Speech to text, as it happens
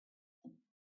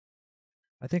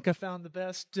I think I found the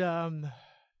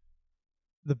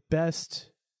best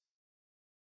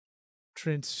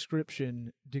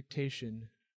transcription dictation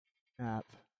app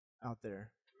out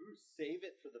there. Ooh, save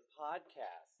it for the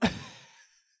podcast.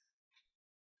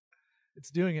 It's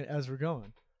doing it as we're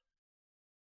going.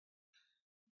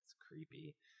 It's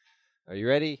creepy. Are you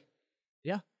ready?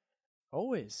 Yeah.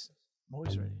 Always. I'm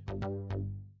always ready.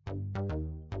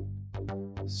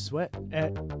 Sweat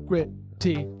at Grit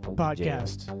Tea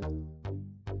Podcast.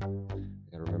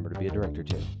 I gotta remember to be a director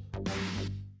too.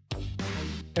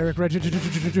 Eric Register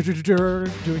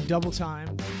doing double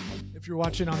time. If you're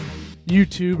watching on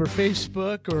YouTube or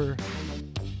Facebook or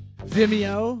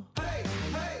Vimeo,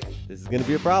 This is gonna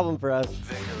be a problem for us.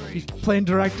 he's playing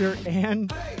director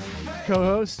and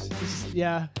co-host.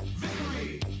 Yeah.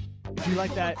 If you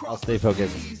like that, I'll stay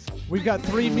focused. we've got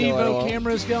 3 No, I Vivo won't.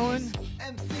 cameras going.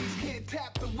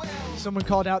 Someone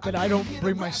called out that I don't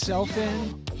bring myself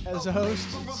in as a host,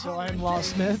 so I'm Law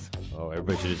Smith. Oh,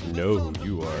 everybody should just know who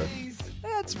you are.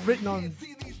 That's written on,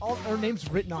 all our name's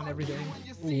written on everything.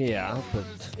 Yeah, but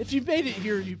If you made it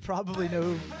here, you probably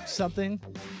know something.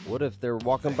 what if they're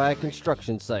walking by a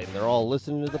construction site and they're all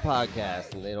listening to the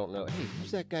podcast and they don't know, hey, who's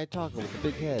that guy talking with the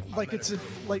big head? Like it's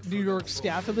like New York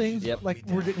scaffolding. Yep. Like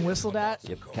we're getting whistled at.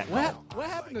 Yep, cat What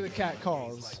happened to the cat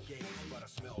calls?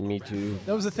 Me too.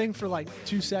 That was a thing for like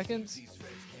 2 seconds.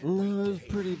 No, it was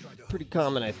pretty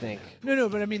common, I think. No,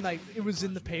 but I mean, like, it was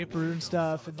in the paper and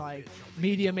stuff, and, like,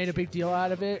 media made a big deal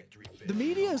out of it. The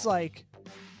media is, like,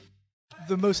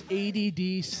 the most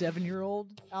ADD 7-year-old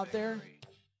out there.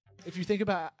 If you think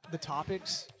about the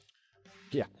topics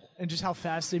Yeah. and just how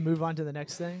fast they move on to the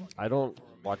next thing. I don't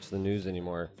watch the news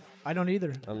anymore. I don't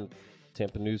either. I'm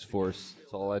Tampa News Force.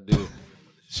 That's all I do.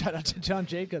 Shout out to John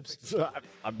Jacobs.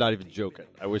 I'm not even joking.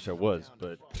 I wish I was,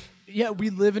 but Yeah, we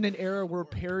live in an era where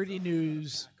parody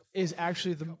news is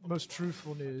actually the most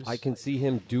truthful news. I can see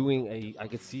him I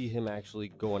could see him actually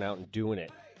going out and doing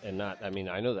it and not, I mean,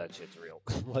 I know that shit's real.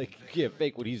 Like, you can't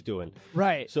fake what he's doing.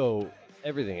 Right. So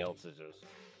everything else is just,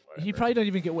 He probably doesn't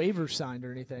even get waivers signed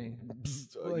or anything.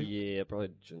 Like- yeah, probably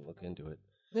shouldn't look into it.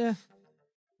 Yeah.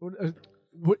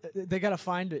 They got to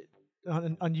find it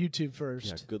on YouTube first.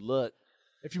 Yeah, good luck.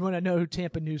 If you want to know who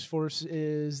Tampa News Force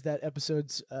is, that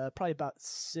episode's probably about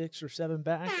 6 or 7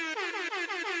 back.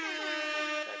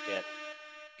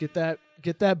 Get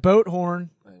that boat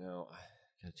horn. I know.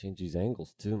 Gotta change these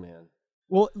angles too, man.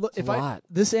 Well, look, It's a lot.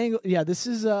 this angle, yeah, this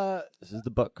is This is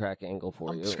the butt crack angle for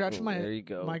I'm you. scratching There you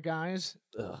go. my guys.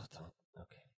 Ugh,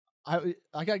 okay.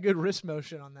 I got good wrist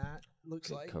motion on that. Looks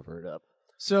Could like. cover it up.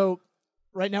 So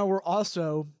right now we're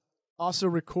also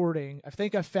recording. I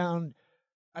think I've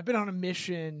been on a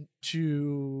mission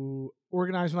to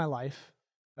organize my life,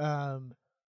 and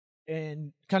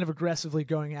kind of aggressively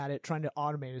going at it, trying to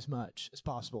automate as much as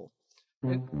possible.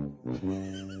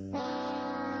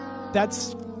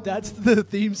 That's the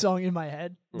theme song in my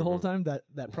head the whole time.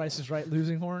 That Price is Right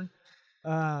losing horn.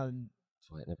 That's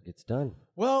why it never gets done.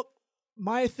 Well,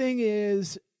 my thing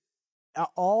is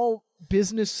all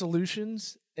business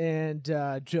solutions and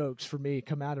jokes for me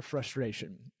come out of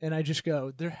frustration, and I just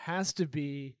go, there has to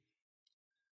be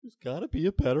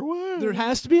a better way. there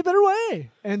has to be a better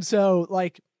way. And so,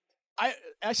 like,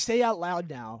 I say out loud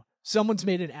now, someone's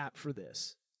made an app for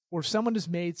this, or someone has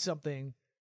made something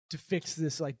to fix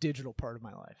this like digital part of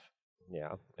my life.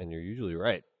 Yeah, and you're usually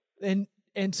right. And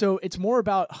so it's more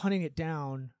about hunting it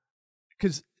down,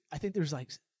 because I think there's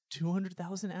like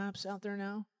 200,000 apps out there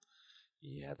now,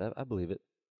 Yeah, that I believe it.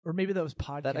 or maybe that was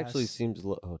podcasts. That actually seems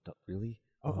low. Oh, really?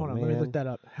 Oh, hold on, let me look that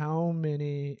up. How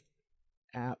many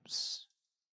apps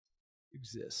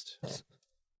exist? Is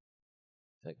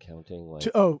that counting like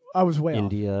I was way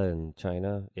India and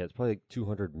China? Yeah, it's probably like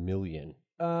 200 million.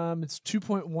 off. It's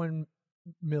 2.1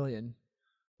 million.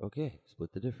 Okay,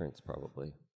 split the difference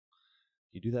probably.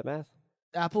 You do that math?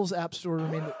 Apple's App Store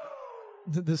remained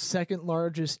the second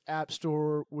largest app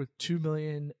store with 2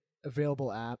 million available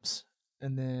apps.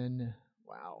 And then,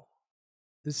 wow,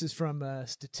 this is from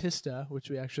Statista, which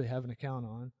we actually have an account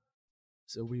on.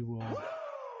 So we will,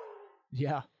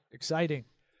 yeah, exciting.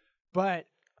 But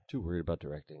I'm too worried about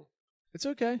directing, it's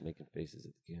okay. making faces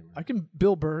at the camera. I can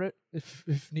Bill Burr it if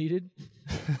needed.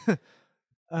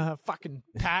 Fucking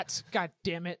Pats, god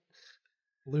damn it.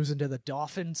 Losing to the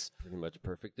Dolphins. Pretty much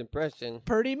perfect impression.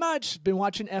 Pretty much. Been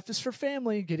watching F is for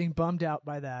Family, getting bummed out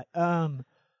by that.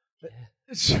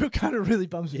 It sure kind of really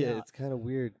bums me Yeah, out. it's kind of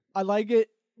weird. I like it,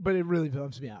 but it really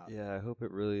bums me out. Yeah, I hope it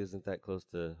really isn't that close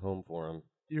to home for him.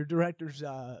 Your director's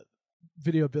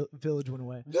Video Village went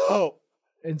away. No.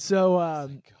 And so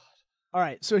Thank God. all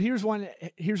right, so here's one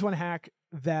hack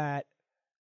that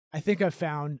I think I've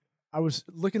found I was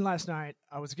looking last night.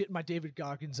 I was getting my David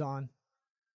Goggins on.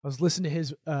 I was listening to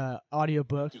his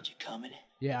audiobook. Did you come in?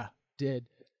 Yeah, did.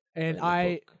 And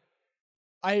Write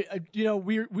a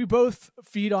book. we both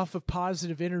feed off of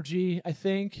positive energy. I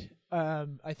think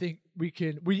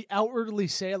we outwardly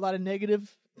say a lot of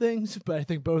negative things, but I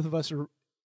think both of us are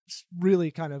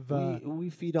really kind of we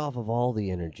feed off of all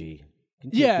the energy. You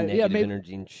can take Yeah, the yeah, negative maybe-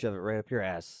 energy and shove it right up your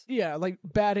ass. yeah, like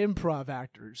bad improv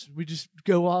actors. We just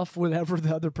go off whatever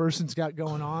the other person's got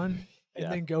going on, and Yeah.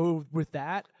 then go with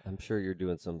that. I'm sure you're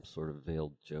doing some sort of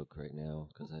veiled joke right now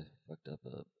because I fucked up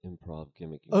a improv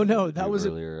gimmick. you Oh, no, wanted to that do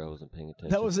wasn't- earlier. I wasn't paying attention.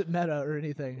 That wasn't meta or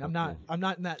anything. I'm Okay.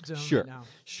 not in that zone Sure. right now.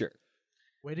 Sure.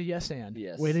 Way to yes and.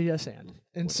 Yes. Way to yes and.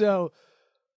 And Whatever. so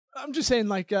I'm just saying,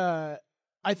 like,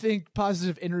 I think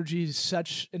positive energy is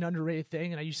such an underrated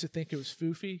thing, and I used to think it was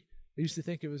foofy. I used to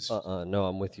think it was. No,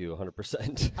 I'm with you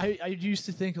 100%. I used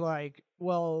to think like,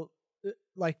 well,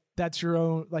 like that's your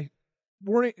own like,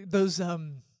 weren't those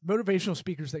motivational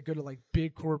speakers that go to like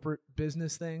big corporate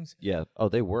business things? Yeah. Oh,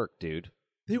 they work, dude.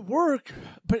 They work,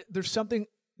 but there's something.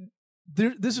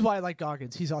 This is why I like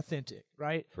Goggins. He's authentic,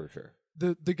 right? For sure.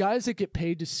 The guys that get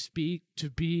paid to speak, to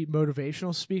be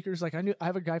motivational speakers, like I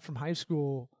have a guy from high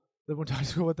school that went to high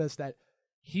school with us that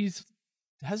he's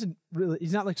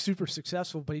not like super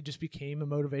successful, but he just became a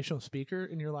motivational speaker,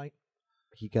 and you're like,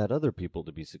 He got other people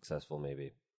to be successful,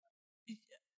 maybe.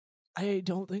 I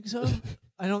don't think so.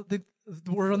 I don't think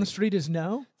the word on the street is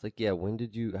no. It's like, yeah,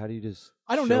 how do you just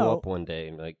I don't show know. up one day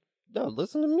and be like, no,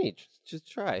 listen to me. Just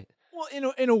try.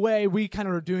 Well, in a way, we kind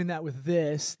of are doing that with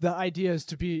this. The idea is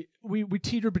to be we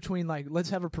teeter between like, let's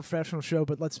have a professional show,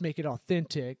 but let's make it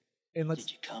authentic, and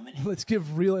Did you come in? let's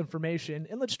give real information,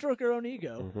 and let's stroke our own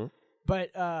ego. hmm But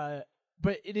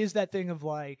it is that thing of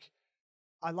like,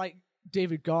 I like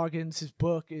David Goggins. His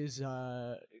book is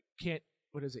can't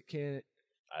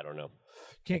I don't know.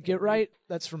 get right.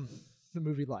 That's from the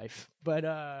movie Life. But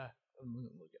I'm gonna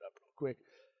look it up real quick.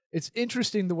 It's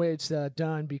interesting the way it's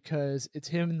done because it's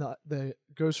him, the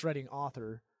ghostwriting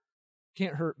author.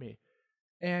 Can't Hurt Me,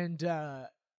 and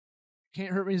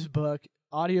Can't Hurt Me is a book.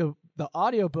 The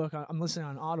audio book I'm listening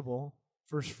on Audible,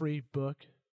 first free book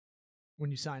when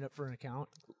you sign up for an account.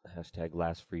 Hashtag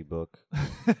last free book.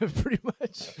 Pretty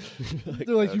much.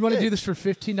 They're like, you want to do this for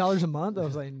 $15 a month? I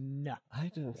was like, no. I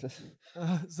don't.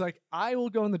 It's like, I will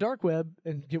go on the dark web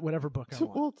and get whatever book I Too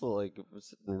want. old to like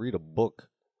sit and read a book.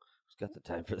 Who's got the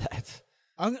time for that?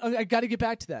 I got to get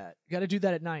back to that. Got to do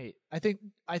that at night. I think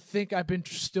I've been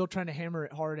still trying to hammer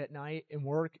it hard at night and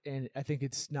work, and I think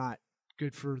it's not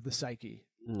good for the psyche.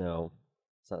 No,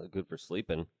 it's not good for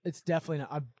sleeping. It's definitely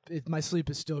not. My sleep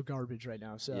is still garbage right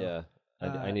now. So Yeah,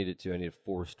 I needed to. I need a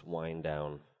forced wind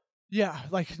down, yeah,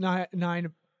 like 9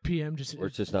 p.m. Just where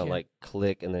it's just not can't- like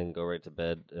click and then go right to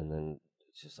bed, and then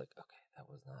it's just like, okay, that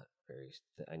was not very.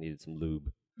 I needed some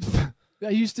lube. I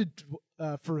used to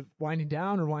for winding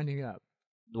down or winding up.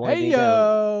 Winding Hey down,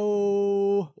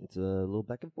 yo! it's a little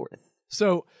back and forth.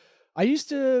 So I used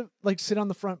to like sit on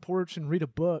the front porch and read a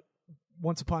book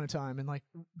once upon a time, and like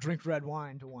drink red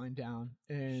wine to wind down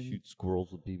and Shoot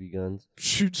squirrels with BB guns.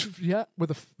 shoot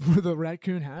with a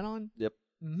raccoon hat on. Yep.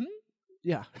 Mm-hmm.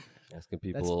 Yeah. Asking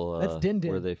people that's Din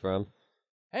Din. where they from.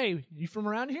 Hey, you from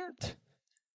around here?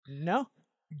 No.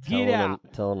 Telling Get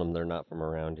out. telling them they're not from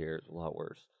around here is a lot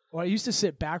worse. Well, I used to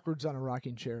sit backwards on a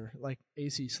rocking chair like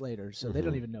AC Slater, so they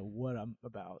don't Mhm. even know what I'm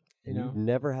about. You And know? you've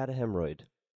never had a hemorrhoid.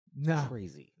 Nah.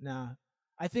 Crazy. Nah.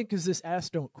 I think because this ass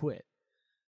don't quit.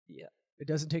 Yeah. It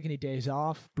doesn't take any days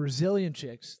off. Brazilian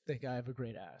chicks think I have a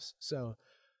great ass. So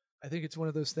I think it's one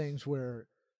of those things where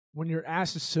when your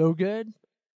ass is so good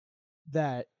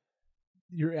that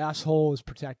your asshole is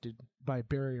protected by a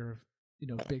barrier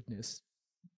of, bigness.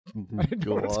 I didn't know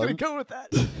Go where I was going on. to go with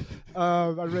that. I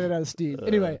ran out of steam.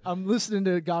 Anyway, I'm listening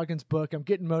to Goggins' book. I'm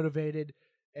getting motivated.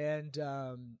 And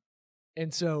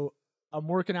so I'm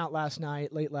working out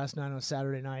late last night on a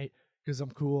Saturday night because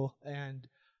I'm cool. And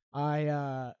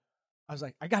I was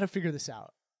like, I got to figure this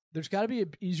out. There's got to be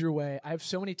an easier way. I have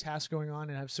so many tasks going on,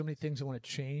 and I have so many things I want to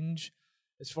change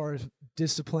as far as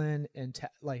discipline and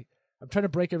I'm trying to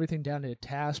break everything down into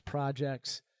tasks,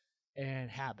 projects, and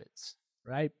habits,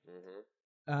 right?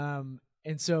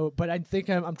 And so, but I think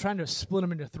I'm trying to split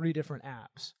them into 3 different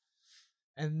apps,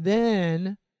 and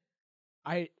then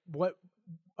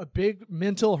a big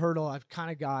mental hurdle I've kind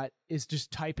of got is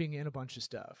just typing in a bunch of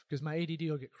stuff because my ADD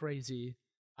will get crazy.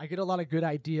 I get a lot of good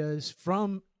ideas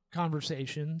from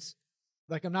conversations.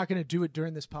 Like, I'm not going to do it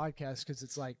during this podcast because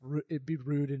it's like it'd be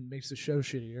rude and makes the show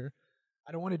shittier.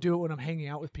 I don't want to do it when I'm hanging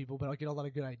out with people, but I'll get a lot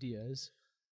of good ideas.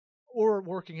 Or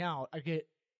working out, I get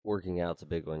Working out's a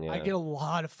big one, yeah. I get a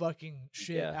lot of fucking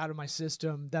shit Yeah. out of my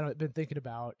system that I've been thinking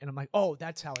about, and I'm like, oh,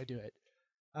 that's how I do it.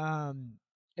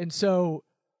 And so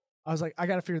I was like, I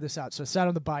got to figure this out. So I sat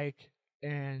on the bike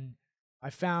and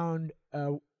I found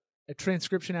a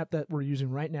transcription app that we're using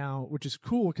right now, which is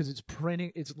cool because it's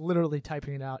printing. It's literally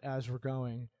typing it out as we're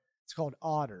going. It's called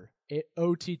Otter,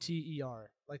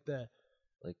 Otter, like the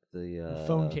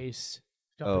phone case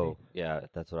company. Oh, yeah,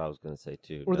 that's what I was going to say,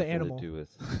 too. Or the Nothing animal. to do with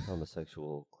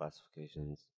homosexual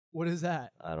classifications. What is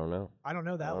that? I don't know. I don't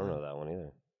know that I don't one. know that one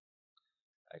either.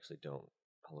 I actually don't.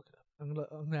 I'll look it up.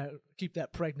 I'm gonna keep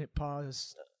that pregnant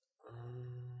pause.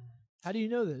 How do you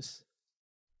know this?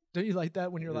 Don't you like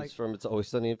that when you're It's from It's Always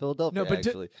Sunny in Philadelphia, No, but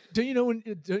actually. don't you know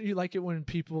don't you like it when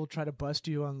people try to bust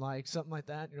you on like something like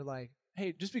that? And you're like,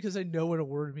 hey, just because I know what a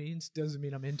word means doesn't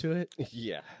mean I'm into it.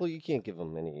 Yeah. Well, you can't give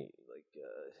them any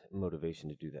motivation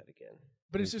to do that again.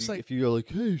 But it's just like, if you're like,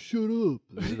 hey, shut up,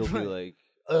 it'll be Right. like,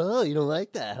 oh, you don't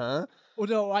like that, huh? well,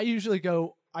 no, I usually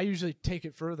take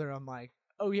it further. I'm like,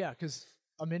 oh yeah, because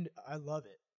I love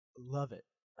it.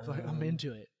 So I'm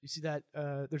into it. You see that?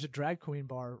 There's a drag queen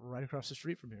bar right across the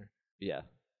street from here. Yeah.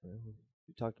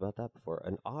 We talked about that before.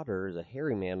 An otter is a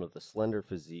hairy man with a slender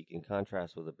physique in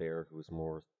contrast with a bear who is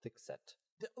more thick-set.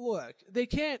 Look, they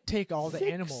can't take all the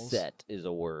animals. Thick-set is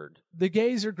a word. The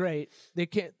gays are great. They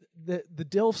can't. The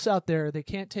dilfs out there. They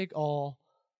can't take all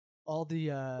the.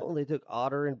 Well, they took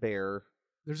otter and bear.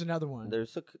 There's another one.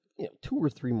 There's 2 or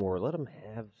 3 more. Let them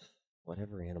have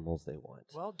whatever animals they want.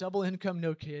 Well, double income,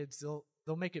 no kids.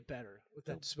 They'll make it better with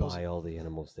that They'll disposable. buy all the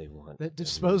animals they want. That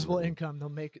disposable income.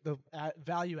 They'll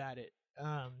value add it.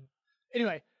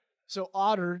 Anyway, so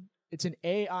Otter, it's an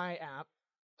AI app.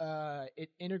 It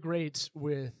integrates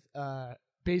with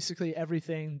basically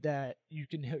everything that you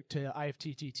can hook to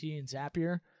IFTTT and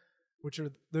Zapier, which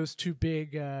are those two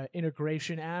big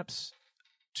integration apps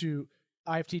to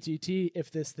IFTTT.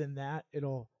 If this then that,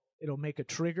 it'll make a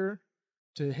trigger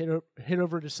to hit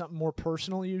over to something more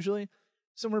personal, usually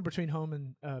somewhere between home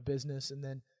and business. And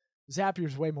then Zapier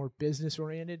is way more business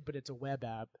oriented, but it's a web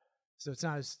app, so it's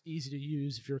not as easy to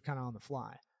use if you're kind of on the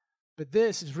fly. But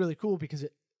this is really cool because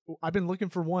I've been looking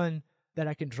for one that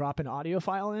I can drop an audio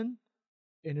file in,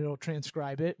 and it'll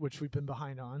transcribe it, which we've been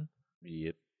behind on.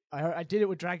 Yep. I did it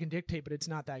with Dragon Dictate, but it's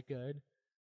not that good.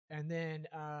 And then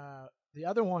the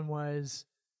other one was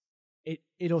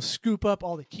it'll scoop up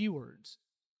all the keywords.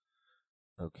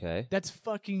 Okay. That's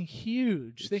fucking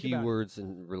huge. Think about it. Keywords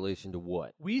in relation to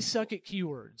what? We suck at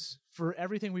keywords for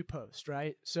everything we post,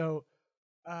 right? So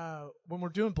when we're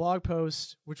doing blog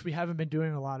posts, which we haven't been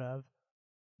doing a lot of,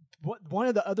 one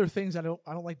of the other things I don't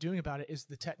like doing about it is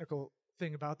the technical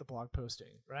thing about the blog posting,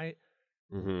 right?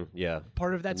 Mm-hmm. Yeah.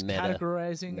 Part of that's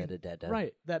categorizing metadata.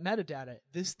 right? That metadata.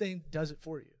 This thing does it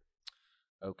for you.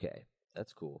 Okay,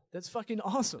 that's cool. That's fucking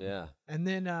awesome. Yeah. And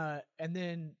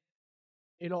then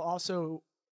it'll also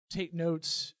take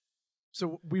notes.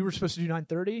 So we were supposed to do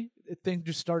 9:30. The thing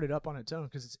just started up on its own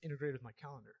because it's integrated with my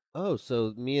calendar. Oh,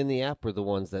 so me and the app were the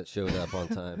ones that showed up on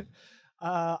time.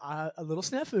 A little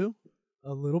snafu,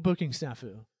 a little booking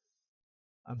snafu.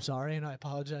 I'm sorry, and I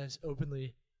apologize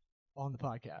openly on the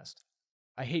podcast.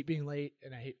 I hate being late,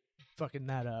 and I hate fucking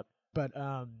that up. But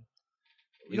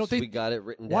you don't think we got it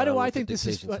written down? why do I with the think this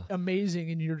is dictation software.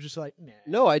 amazing, and you're just like, nah.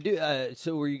 No, I do.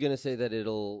 So were you going to say that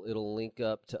it'll link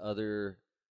up to other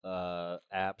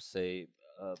apps? Say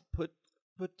put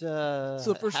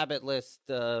So first, habit list.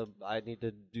 I need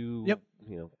to do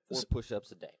 4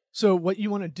 push-ups a day. So what you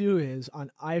want to do is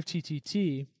on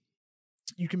IFTTT,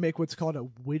 you can make what's called a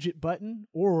widget button,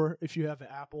 or if you have the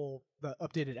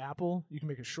updated Apple, you can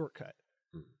make a shortcut.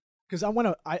 Because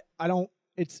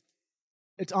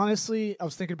it's honestly, I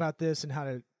was thinking about this and how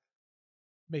to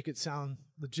make it sound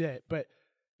legit, but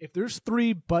if there's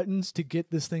 3 buttons to get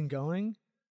this thing going,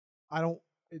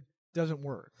 it doesn't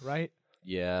work, right?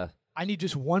 Yeah. I need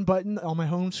just one button on my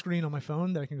home screen on my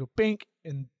phone that I can go bink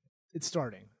and it's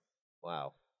starting.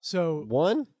 Wow. So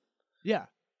 1? yeah.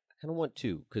 I kind of want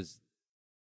 2 because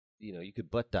you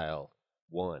could butt dial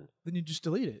 1. Then you just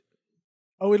delete it.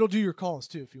 Oh, it'll do your calls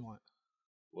too if you want.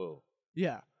 Whoa.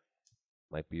 Yeah.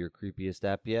 Might be your creepiest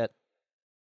app yet.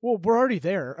 Well, we're already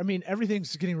there. I mean,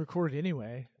 everything's getting recorded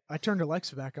anyway. I turned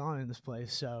Alexa back on in this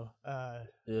place, so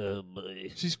Oh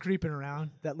boy. she's creeping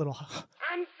around. That little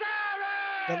I'm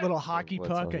sorry! that little hockey What's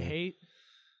puck on I there? hate.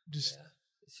 Just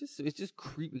It's just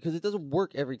creepy because it doesn't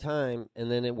work every time and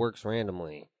then it works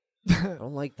randomly. I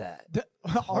don't like that.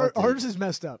 ours is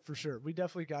messed up for sure. We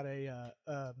definitely got a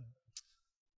I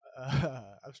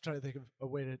was trying to think of a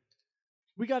way to.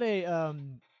 We got a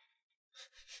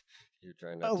You're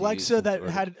trying not to use Alexa some that sort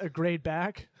of- had a grade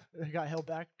back. It got held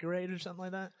back grade or something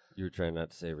like that. You were trying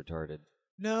not to say retarded.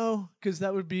 No, because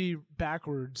that would be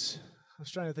backwards. I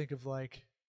was trying to think of like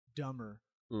dumber.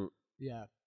 Mm. Yeah.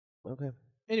 Okay.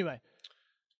 Anyway,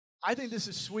 I think this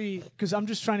is sweet because I'm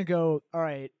just trying to go, all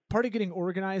right, part of getting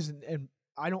organized, and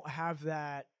I don't have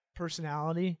that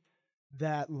personality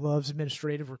that loves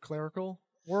administrative or clerical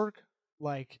work.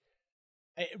 Like,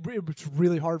 it's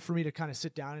really hard for me to kind of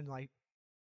sit down and like,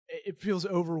 it feels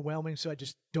overwhelming, so I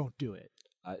just don't do it.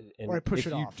 Or I push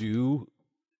it off. If you do,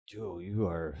 Joe, you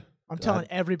are... I'm telling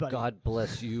everybody. God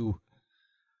bless you.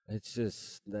 It's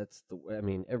just, that's the way. I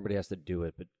mean, everybody has to do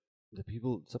it, but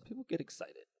some people get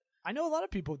excited. I know a lot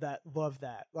of people that love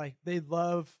that. Like they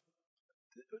love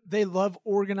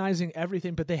organizing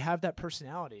everything, but they have that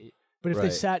personality. But if they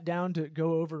Right. sat down to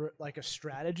go over like a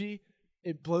strategy,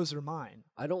 it blows their mind.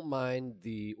 I don't mind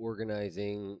the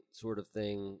organizing sort of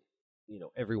thing,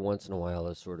 every once in a while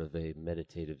as sort of a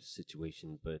meditative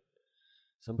situation, but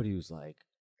somebody who's like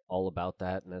all about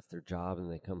that and that's their job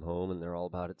and they come home and they're all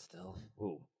about it still.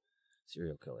 Whoa,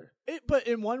 serial killer. But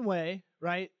in one way,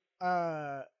 right?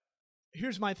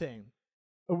 Here's my thing.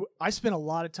 I spent a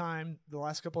lot of time the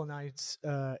last couple of nights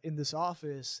in this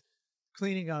office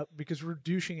cleaning up because we're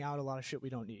douching out a lot of shit we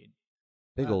don't need.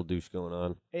 Big old douche going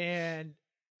on. And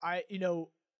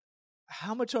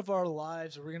how much of our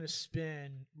lives are we going to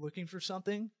spend looking for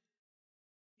something?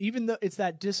 Even though it's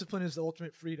that discipline is the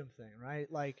ultimate freedom thing, right?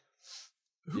 Like,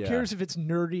 who cares if it's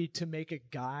nerdy to make a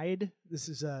guide? This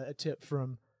is a tip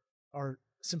from our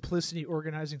Simplicity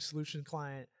Organizing Solution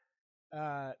client.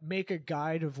 Make a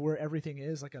guide of where everything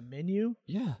is, like a menu.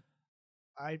 Yeah.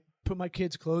 I put my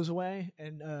kids' clothes away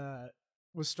and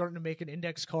was starting to make an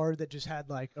index card that just had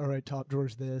like, all right, top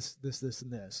drawers, this,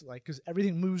 and this. Like, because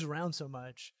everything moves around so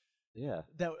much. Yeah.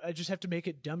 That I just have to make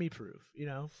it dummy proof,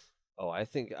 Oh, I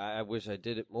think I wish I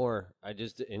did it more. I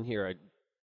just, in here,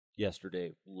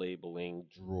 yesterday, labeling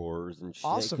drawers and shit.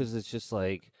 Awesome. Because it's just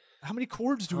like, how many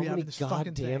cords do we have in this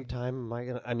fucking thing? goddamn time am I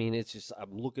gonna? I mean, it's just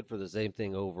I'm looking for the same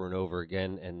thing over and over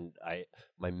again, and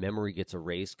my memory gets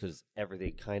erased because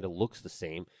everything kind of looks the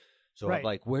same. So Right. I'm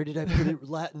like, where did I put it?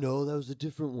 No, that was a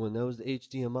different one. That was the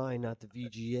HDMI, not the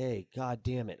VGA. God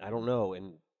damn it, I don't know.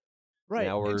 And Right.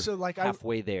 now we're and so, like,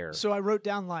 halfway there. So I wrote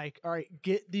down like, all right,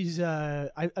 get these.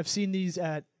 I've seen these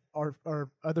at our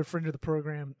other friend of the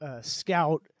program,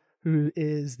 Scout, who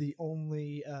is the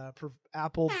only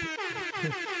Apple.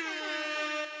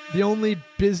 The only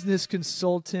business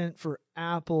consultant for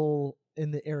Apple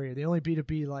in the area, the only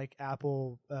B2B like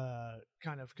Apple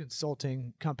kind of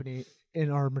consulting company in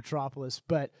our metropolis,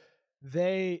 but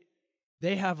they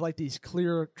have like these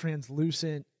clear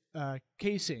translucent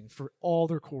casing for all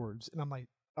their cords, and I'm like,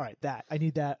 all right, I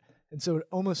need that. And so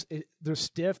they're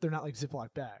stiff, they're not like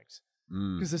Ziploc bags,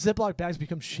 because the Ziploc bags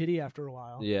become shitty after a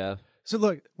while. Yeah. So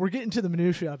look, we're getting to the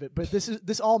minutia of it, but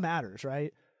this all matters,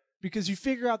 right? Because you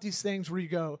figure out these things where you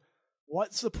go,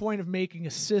 what's the point of making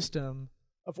a system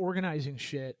of organizing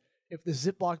shit if the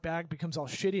Ziploc bag becomes all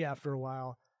shitty after a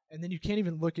while, and then you can't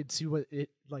even look and see what it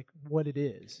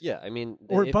is? Yeah, I mean,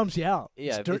 Or it bums you out.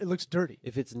 Yeah, it looks dirty.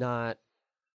 If it's not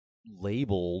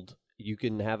labeled, you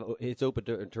can have it's open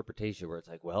to interpretation where it's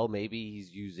like, well, maybe he's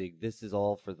using this is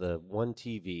all for the one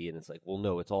TV, and it's like, well,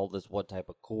 no, it's all this one type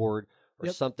of cord or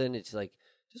something. It's like,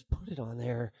 just put it on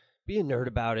there. Be a nerd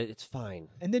about it. It's fine.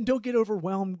 And then don't get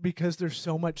overwhelmed because there's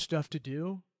so much stuff to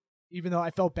do. Even though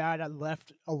I felt bad, I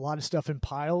left a lot of stuff in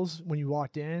piles when you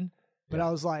walked in. But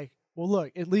I was like, well,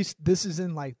 look, at least this is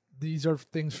in like, these are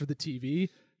things for the TV.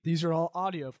 These are all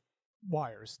audio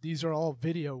wires. These are all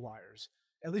video wires.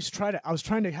 At least I was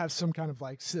trying to have some kind of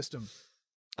like system.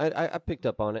 I picked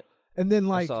up on it. And then I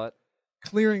like saw it.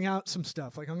 clearing out some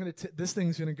stuff. Like this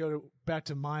thing's going to go back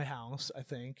to my house, I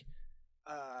think.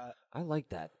 I like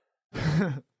that.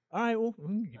 All right, well,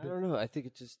 I don't know. I think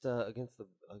it's just against the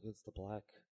black.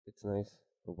 It's nice.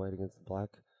 The white against the black.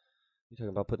 You're talking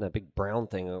about putting that big brown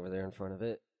thing over there in front of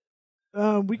it.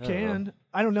 We can.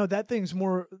 I don't know. That thing's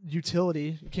more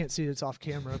utility. You can't see it's off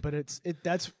camera, but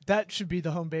that should be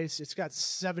the home base. It's got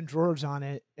 7 drawers on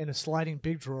it and a sliding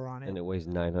big drawer on it. And it weighs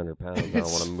 900 pounds. I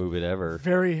don't want to move it ever.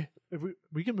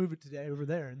 We can move it today over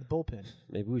there in the bullpen.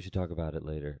 Maybe we should talk about it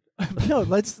later. No,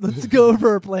 let's go over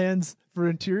our plans for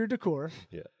interior decor.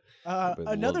 Yeah.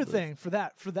 Another thing for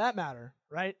that matter,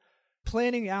 right?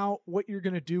 Planning out what you're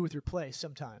going to do with your place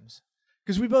sometimes.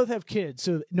 Because we both have kids,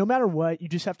 so no matter what, you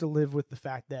just have to live with the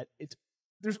fact that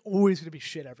there's always going to be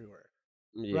shit everywhere,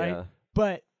 right?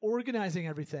 But organizing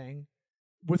everything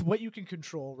with what you can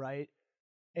control, right,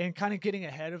 and kind of getting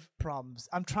ahead of problems.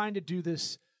 I'm trying to do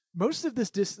this. Most of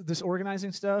this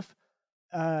organizing stuff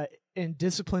and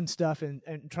discipline stuff and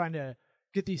trying to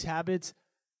get these habits,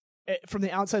 from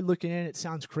the outside looking in, it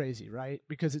sounds crazy, right?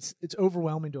 Because it's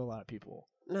overwhelming to a lot of people.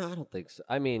 No, I don't think so.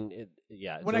 I mean,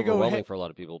 it's When I go overwhelming ahead- for a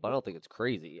lot of people, but I don't think it's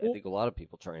crazy. I Well- think a lot of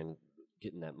people try and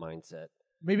get in that mindset.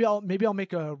 Maybe I'll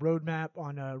make a roadmap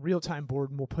on a real time board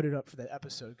and we'll put it up for that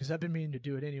episode because I've been meaning to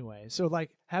do it anyway. So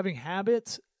like having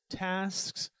habits,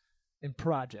 tasks, and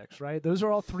projects, right? Those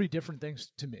are all three different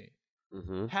things to me.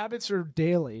 Mm-hmm. Habits are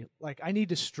daily. Like I need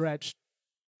to stretch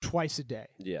twice a day.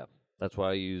 Yeah, that's why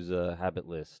I use a habit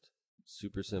list.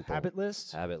 Super simple. Habit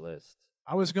list. Habit list.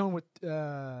 I was going with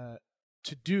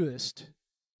Todoist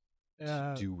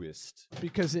Doist.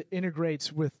 because it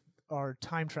integrates with our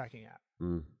time tracking app.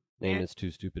 Name And- is too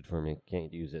stupid for me.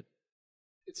 Can't use it.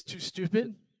 It's too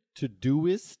stupid.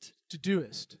 Todoist.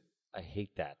 Todoist I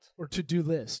hate that. or to-do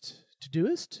list.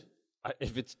 Todoist.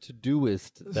 If it's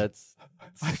Todoist, that's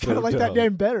I so kind of like that dumb.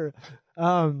 name better.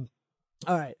 All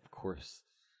right. Of course.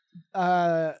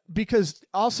 Because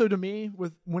also to me,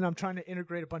 with when I'm trying to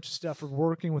integrate a bunch of stuff or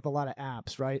working with a lot of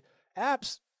apps, right?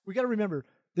 Apps, we got to remember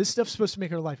this stuff's supposed to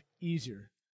make our life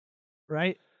easier,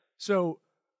 right? So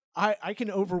I can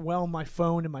overwhelm my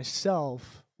phone and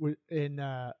myself with and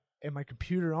my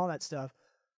computer and all that stuff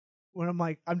when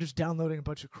I'm just downloading a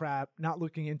bunch of crap, not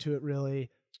looking into it really,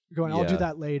 going I'll do Yeah.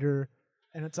 that later,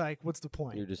 and it's like, what's the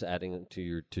point? You're just adding it to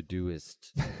your Todoist.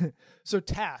 So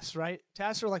tasks, right?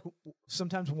 Tasks are like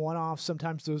sometimes one-off,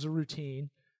 sometimes those are routine.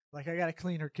 Like I got to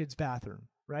clean her kid's bathroom,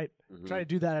 right? Mhm. Try to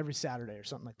do that every Saturday or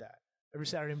something like that. Every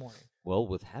Saturday morning. Well,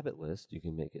 with Habit List, you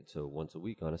can make it so once a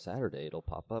week on a Saturday it'll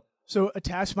pop up. So a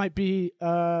task might be,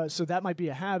 so that might be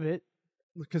a habit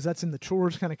because that's in the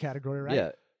chores kind of category, right?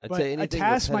 Yeah, I'd But say a anything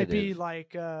task might be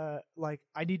repetitive. like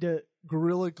I need to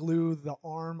Gorilla Glue the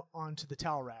arm onto the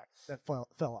towel rack that fell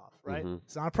off, right? Mhm.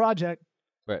 It's not a project.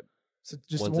 Right. So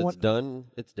just Once one, it's done,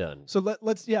 it's done. So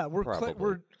let's we're Probably.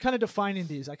 we're kind of defining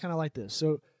these. I kind of like this.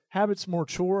 So habits more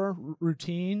chore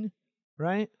routine,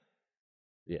 right?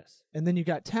 Yes. And then you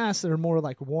got tasks that are more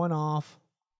like one off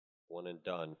One and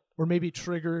done. or maybe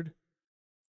triggered.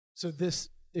 So this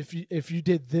if you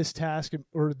did this task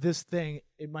or this thing,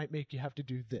 it might make you have to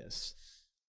do this.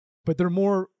 But they're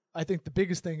more. I think the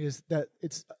biggest thing is that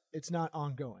it's not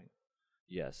ongoing.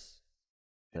 Yes.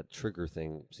 That trigger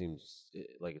thing seems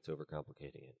like it's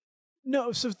overcomplicating it.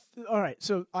 No, so all right.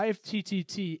 So I have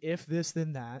TTT. If this,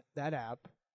 then that app.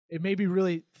 It made me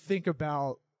really think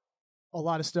about a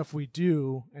lot of stuff we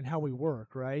do and how we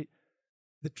work. Right.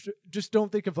 Just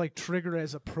don't think of like trigger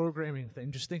as a programming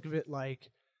thing. Just think of it like,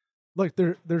 look,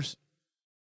 there's.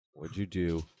 What'd you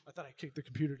do? I thought I kicked the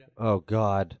computer down. Oh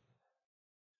God.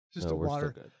 Just No, a we're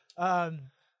water. still good.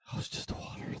 Oh, it's just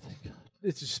water. Thank God.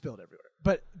 it's just spilled everywhere.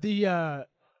 But the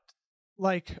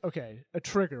like, okay, a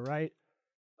trigger, right?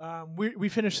 We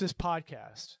finished this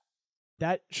podcast.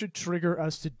 That should trigger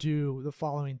us to do the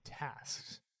following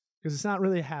tasks because it's not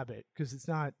really a habit because it's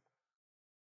not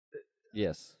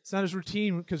Yes. as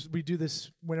routine because we do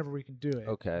this whenever we can do it.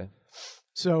 Okay.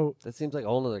 So That seems like a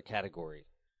whole other category.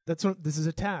 that's what this is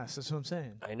a task. That's what I'm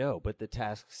saying. I know, but the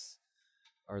tasks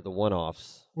are the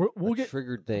one-offs. We'll A get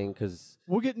triggered thing because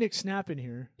Nick Snap in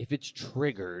here. if it's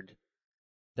triggered,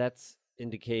 that's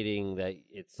indicating that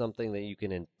it's something that you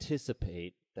can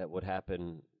anticipate that would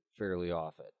happen fairly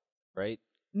often, right?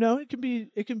 No, it can be.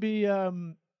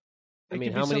 I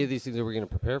mean, how many of these things are we going to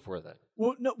prepare for then?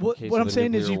 Well, no. What case I'm of a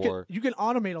saying is nuclear you war. can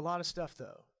automate a lot of stuff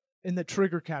though in the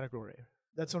trigger category.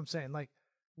 That's what I'm saying. Like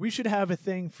we should have a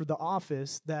thing for the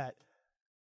office that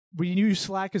we use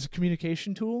Slack as a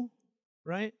communication tool,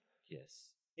 right? Yes.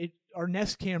 Our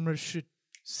Nest cameras should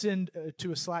send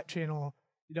to a Slack channel,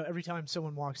 every time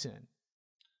someone walks in,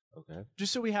 Okay.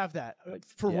 just so we have that.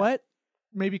 For yeah. what?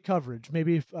 Maybe coverage.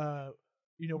 Maybe if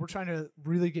we're trying to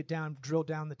really drill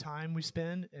down the time we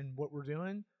spend and what we're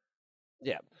doing.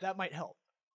 Yeah. That might help.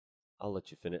 I'll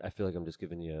let you finish. I feel like I'm just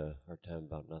giving you a hard time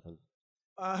about nothing.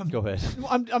 Go ahead.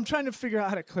 I'm trying to figure out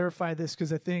how to clarify this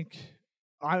because I think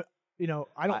I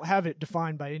don't have it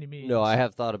defined by any means. No, I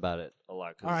have thought about it a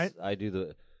lot. 'Cause All right. I do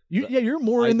the. You're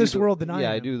more I in do this world than I am.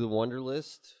 Yeah, I do the Wonder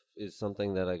List is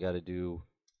something that I got to do.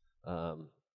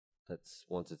 That's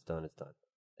once it's done,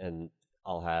 and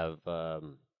I'll have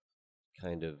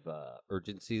kind of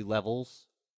urgency levels,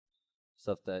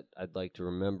 stuff that I'd like to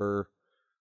remember,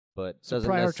 but So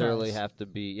doesn't necessarily prioritize. have to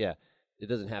be. Yeah, it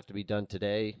doesn't have to be done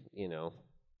today.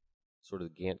 Sort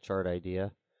of the Gantt chart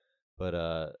idea,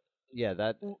 but yeah,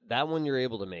 that one you're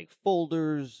able to make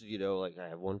folders. Like I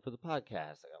have one for the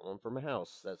podcast, I got one for my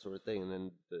house, that sort of thing, and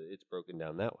then it's broken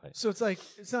down that way. So it's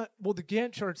not the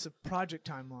Gantt chart's a project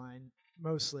timeline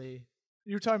mostly.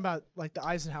 You're talking about like the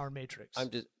Eisenhower matrix. I'm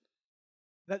just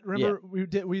That remember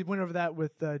we went over that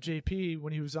with JP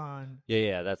when he was on,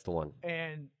 Yeah, that's the one.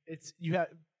 and it's you have.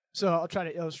 So I'll try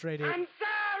to illustrate it. I'm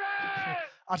sorry.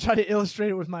 I'll try to illustrate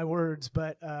it with my words,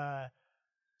 but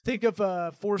think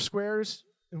of 4 squares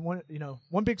and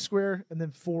one big square and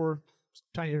then 4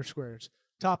 tinier squares.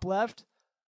 Top left,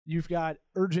 you've got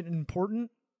urgent and important.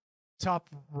 Top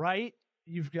right,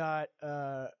 you've got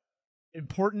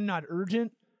important, not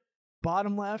urgent.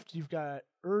 Bottom left, you've got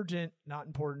urgent, not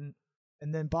important.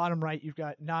 And then bottom right, you've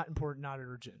got not important, not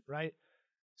urgent, right?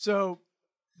 So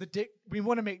we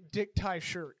want to make dick tie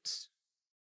shirts.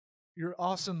 Your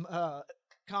awesome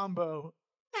combo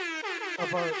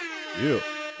of our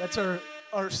that's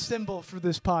our symbol for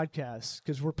this podcast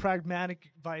because we're pragmatic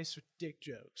advice with dick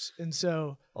jokes. And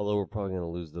so Although we're probably going to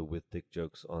lose the with dick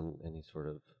jokes on any sort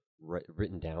of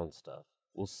written down stuff.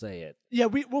 We'll say it. yeah,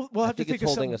 we'll have to think it's of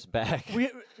holding something. us back.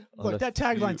 Look, a that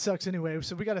tagline few- sucks anyway,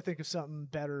 so we got to think of something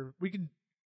better. We can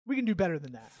do better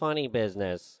than that. Funny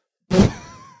business.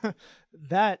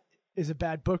 That is a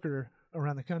bad booker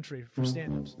around the country for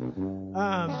stand-ups.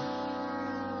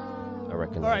 I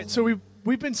reckon. All right, so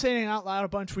we've been saying it out loud a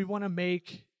bunch. We want to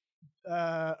make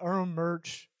our own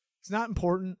merch. It's not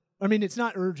important. I mean, it's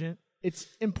not urgent. It's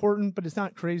important, but it's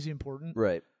not crazy important.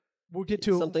 Right. We'll get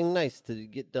to Something nice to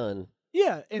get done.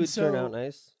 Yeah, and Could so turn out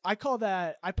nice. I put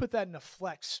that in a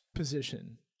flex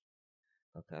position.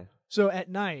 Okay. So at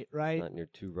night, right? Not in your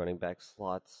 2 running back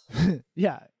slots.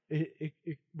 Yeah,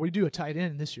 we do a tight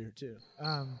end this year too.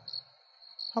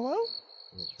 Hello,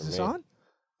 That's for is this me.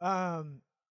 on?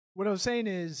 What I was saying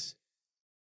is,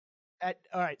 all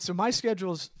right. So my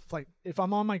schedule is like if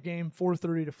I'm on my game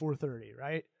 4:30 to 4:30,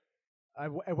 right? I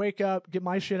wake up, get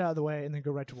my shit out of the way, and then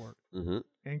go right to work Mm-hmm.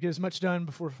 and get as much done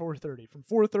before 4:30. From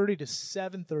 4:30 to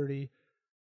 7:30,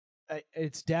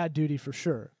 it's dad duty for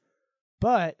sure.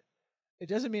 But it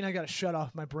doesn't mean I got to shut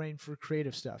off my brain for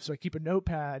creative stuff. So I keep a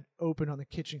notepad open on the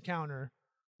kitchen counter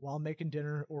while I'm making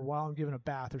dinner or while I'm giving a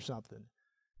bath or something.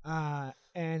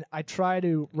 And I try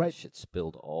to write. Shit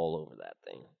spilled all over that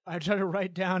thing. I try to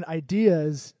write down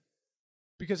ideas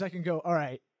because I can go. All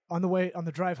right, on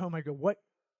the drive home, I go.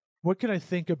 What can I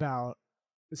think about?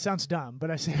 It sounds dumb, but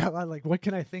I say it out loud, like, what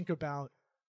can I think about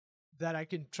that I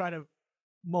can try to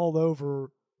mull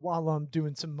over while I'm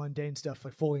doing some mundane stuff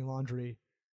like folding laundry.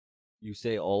 You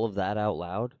say all of that out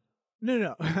loud?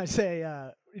 No. I say,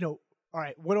 all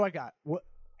right, what do I got?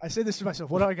 I say this to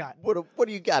myself. What do I got? What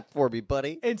do you got for me,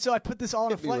 buddy? And so I put this all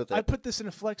in a Hit me flex. with it. I put this in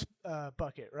a flex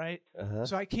bucket, right? Uh-huh.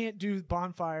 So I can't do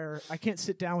bonfire. I can't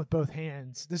sit down with both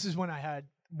hands. This is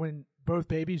when both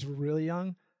babies were really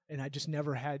young, and I just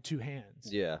never had 2 hands.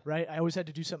 Yeah. Right. I always had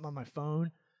to do something on my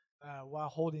phone while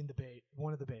holding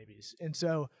one of the babies. And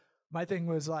so my thing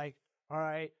was like, all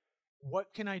right,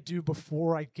 what can I do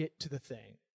before I get to the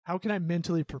thing? How can I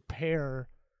mentally prepare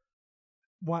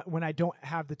when I don't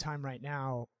have the time right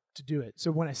now to do it?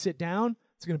 So when I sit down,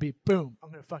 it's going to be boom. I'm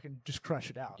going to fucking just crush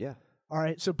it out. Yeah. All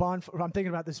right. So I'm thinking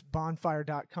about this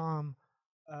bonfire.com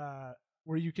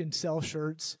where you can sell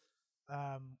shirts.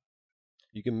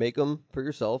 You can make them for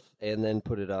yourself and then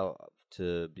put it out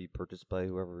to be purchased by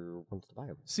whoever wants to buy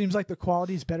them. Seems like the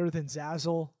quality is better than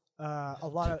Zazzle. A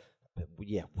lot of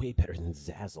Yeah, way better than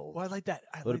Zazzle. well, I like that.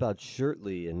 What about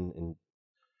Shirtly and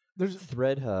There's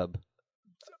ThreadHub?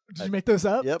 Did you make those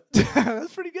up? Yep.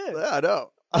 That's pretty good. Yeah, I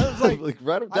know. I was like,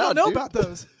 write them I down, don't know dude. about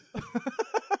those.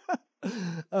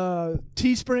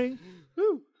 Teespring.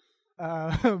 Woo.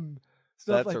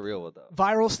 Stuff That's like a real one, though.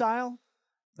 Viral Style.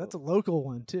 That's a local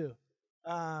one too.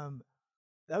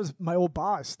 That was my old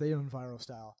boss. They own Viral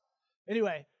Style.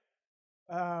 Anyway,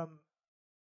 my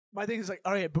thing is like,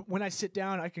 all right, but when I sit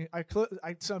down,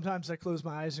 sometimes I close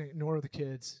my eyes and ignore the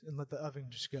kids and let the oven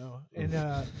just go. And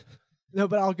no,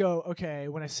 but I'll go, okay,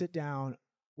 when I sit down,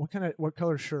 what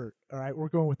color shirt? All right, we're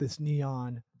going with this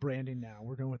neon branding now.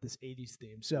 We're going with this 80s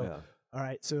theme. So, Yeah. all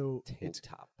right, so Tank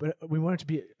top. but we want it to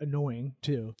be annoying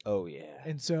too. Oh, yeah.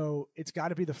 And so it's got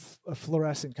to be a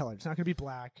fluorescent color. It's not going to be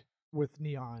black with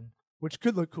neon, which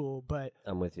could look cool, but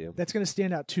I'm with you. that's going to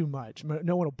stand out too much.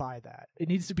 No one will buy that. It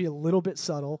needs to be a little bit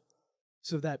subtle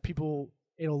so that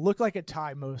it'll look like a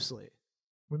tie mostly.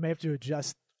 We may have to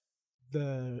adjust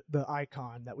the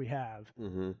icon that we have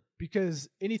Mm-hmm. because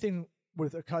anything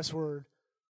with a cuss word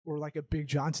or like a Big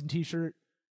Johnson t-shirt,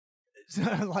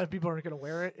 a lot of people aren't going to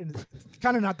wear it, and it's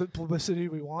kind of not the publicity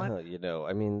we want.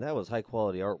 I mean, that was high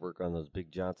quality artwork on those Big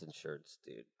Johnson shirts,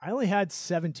 dude. I only had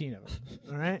 17 of them.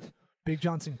 All right, Big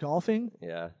Johnson golfing.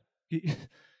 Yeah. Get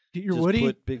your Just Woody.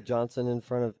 put Big Johnson in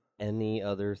front of any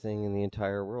other thing in the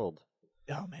entire world.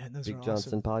 Oh man, those Big are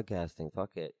Johnson awesome. podcasting.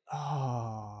 Fuck it.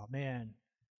 Oh man,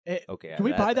 Okay, Can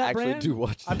we buy that actually brand? do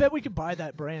watch I that. bet we could buy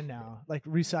that brand now. Like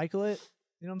recycle it.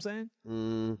 You know what I'm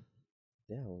saying?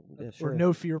 Yeah, sure. Or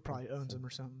No Fear probably owns them or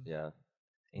something. Yeah,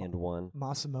 and one.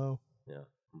 Massimo. Yeah.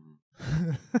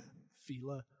 Mhm.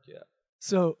 Fila. Yeah.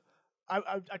 So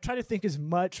I try to think as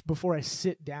much before I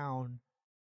sit down,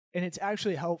 and it's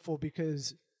actually helpful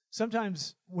because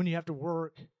sometimes when you have to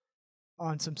work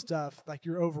on some stuff, like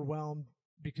you're overwhelmed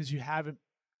because you haven't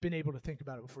been able to think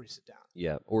about it before you sit down.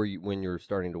 Yeah, or when you're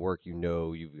starting to work, you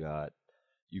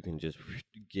can just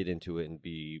get into it and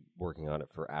be working on it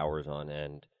for hours on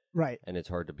end, Right. and it's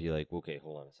hard to be like, okay,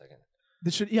 hold on a second.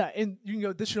 And you can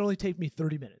go, this should only take me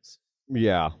 30 minutes.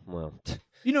 Yeah, well,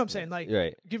 You know what I'm saying? Like,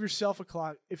 right. give yourself a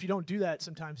clock. If you don't do that,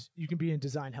 sometimes you can be in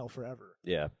design hell forever.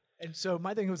 Yeah. And so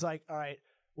my thing was like, all right,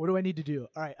 what do I need to do?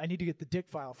 All right, I need to get the dick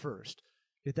file first.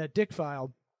 Get that dick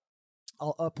file.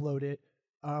 I'll upload it.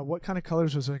 What kind of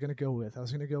colors was I going to go with? I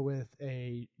was going to go with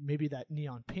maybe that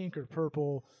neon pink or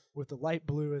purple with the light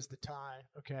blue as the tie.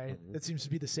 Okay, that seems to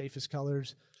be the safest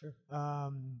colors. Sure.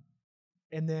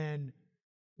 And then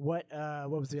what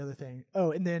was the other thing?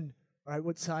 Oh, and then all right,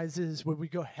 what sizes would we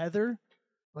go? Heather,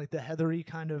 like the heathery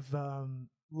kind of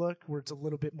look where it's a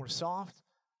little bit more soft.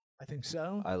 I think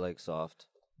so. I like soft.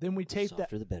 Then we tape that.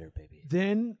 Softer the better, baby.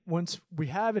 Then once we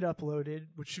have it uploaded,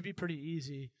 which should be pretty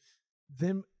easy,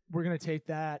 then we're going to take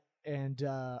that and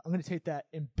I'm going to take that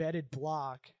embedded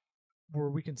block where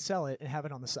we can sell it and have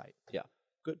it on the site. Yeah.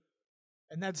 Good.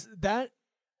 And that's that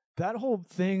whole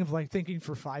thing of like thinking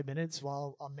for 5 minutes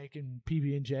while I'm making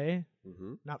PB&J,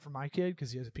 not for my kid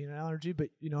because he has a peanut allergy, but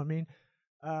you know what I mean?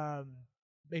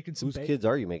 Making some Whose kids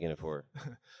are you making it for?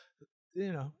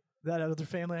 You know, that other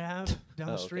family I have down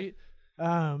the okay. street. That's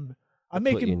I'm what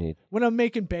you making need. when I'm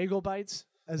making bagel bites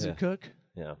as a Yeah. cook,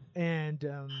 Yeah. and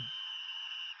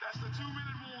That's the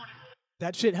 2-minute warning.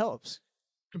 that shit helps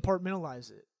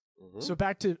compartmentalize it. Mhm. So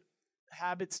back to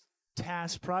habits,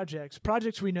 tasks, projects.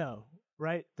 Projects we know,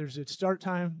 right? There's a start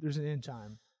time, there's an end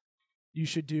time. You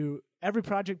should do every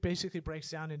project basically breaks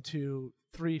down into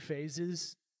 3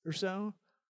 phases or so.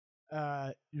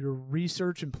 Your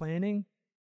research and planning,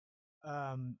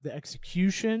 the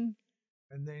execution,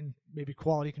 and then maybe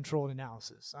quality control and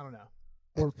analysis. I don't know.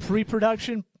 Or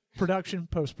pre-production, production,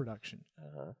 post-production.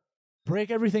 Uh-huh.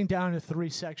 Break everything down into 3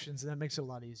 sections, and that makes it a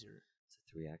lot easier. It's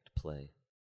a 3-act play.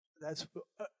 That's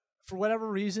for whatever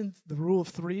reason, the rule of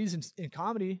 3s in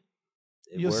comedy.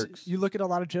 It works. You look at a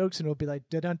lot of jokes, and it'll be like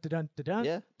da-dun, da-dun, da-dun,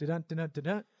 Yeah. da-dun, da-dun,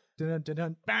 da-dun, da-dun,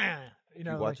 da-dun, bang. You If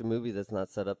know, you watch a movie that's not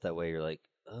set up that way, you're like,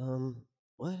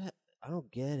 what? I don't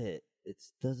get it. It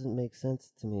doesn't make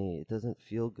sense to me. It doesn't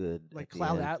feel good. like at the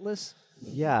Cloud end. Atlas.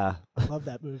 Yeah. Love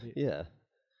that movie. Yeah.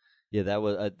 Yeah, that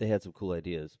was. They had some cool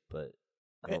ideas, but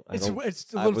It's a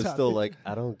I little was tough. still like,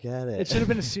 I don't get it. It should have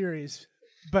been a series,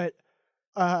 but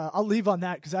I'll leave on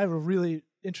that because I have a really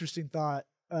interesting thought.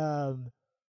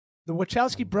 The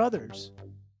Wachowski brothers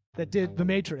that did The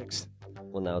Matrix.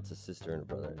 Well, now it's a sister and a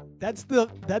brother. That's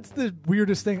the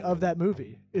weirdest thing of that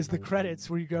movie is the credits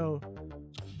where you go,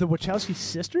 the Wachowski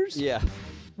sisters? Yeah.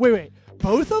 Wait,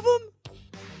 both of them?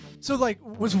 So like,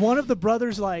 was one of the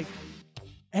brothers like,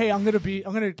 hey, I'm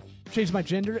gonna change my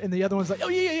gender, and the other one's like, oh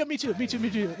yeah, me too.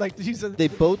 Like They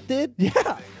both did?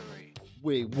 yeah.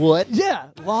 Wait, what? Yeah,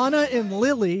 Lana and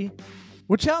Lily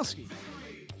Wachowski.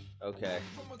 Okay.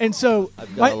 And so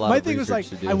I've got a lot my of thing was like,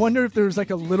 research to do. I wonder if there was like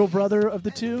a little brother of the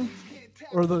two,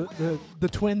 or the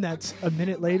twin that's a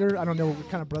minute later. I don't know what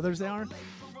kind of brothers they are,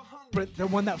 but the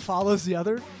one that follows the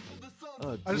other.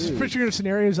 Oh, I was just dude. picturing a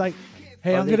scenario. It's like,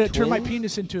 hey, Are I'm they gonna turn my twins?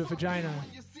 penis into a vagina,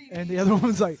 and the other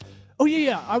one's like, oh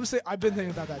yeah. I've been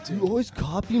thinking about that You too. always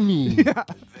copy me. Yeah. Are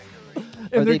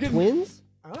And they they're twins?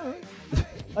 I don't know.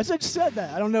 I just said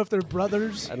that. I don't know if they're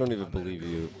brothers. I don't even believe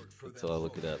you until I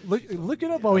look it up. Look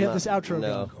it up while we I'm have this not- outro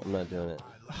No, going. I'm not doing it.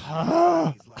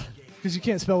 Because you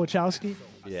can't spell Wachowski.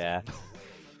 Yeah.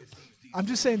 I'm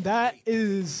just saying that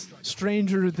is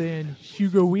stranger than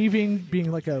Hugo Weaving being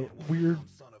like a weird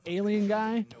alien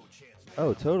guy,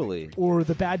 Oh, totally. or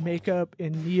the bad makeup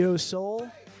in Neo Soul,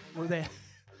 where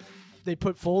they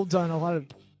put folds on a lot of.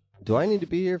 Do I need to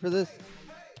be here for this?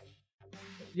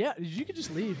 Yeah, you can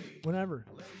just leave whenever.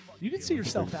 You can see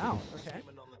yourself out. Okay.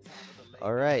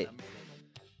 All right.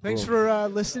 Thanks Cool. for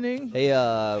listening. Hey,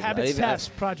 Habits,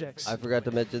 tasks, projects. I forgot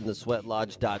to mention the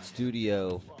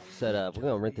sweatlodge.studio setup. We're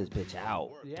gonna rent this bitch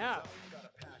out. Yeah.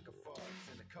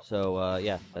 So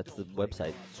yeah, that's the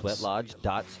website,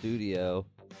 sweatlodge.studio,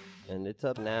 and it's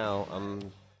up now. I'm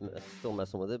still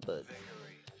messing with it, but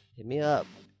hit me up.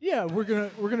 Yeah, we're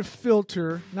gonna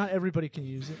filter. Not everybody can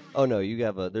use it. Oh no,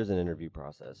 there's an interview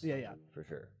process. Yeah. for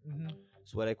sure. Mhm.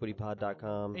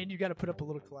 Sweatequitypod.com. And you got to put up a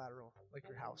little collateral, like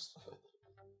your house.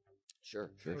 Sure.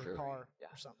 for a car Yeah.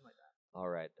 or something like that. All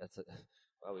right. That's it.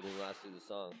 Well, we didn't last through the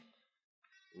song.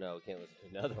 No, we can't listen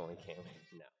to another one, can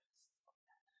we? No.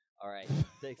 All right.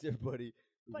 Thanks, everybody.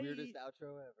 The Bye. weirdest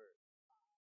outro ever.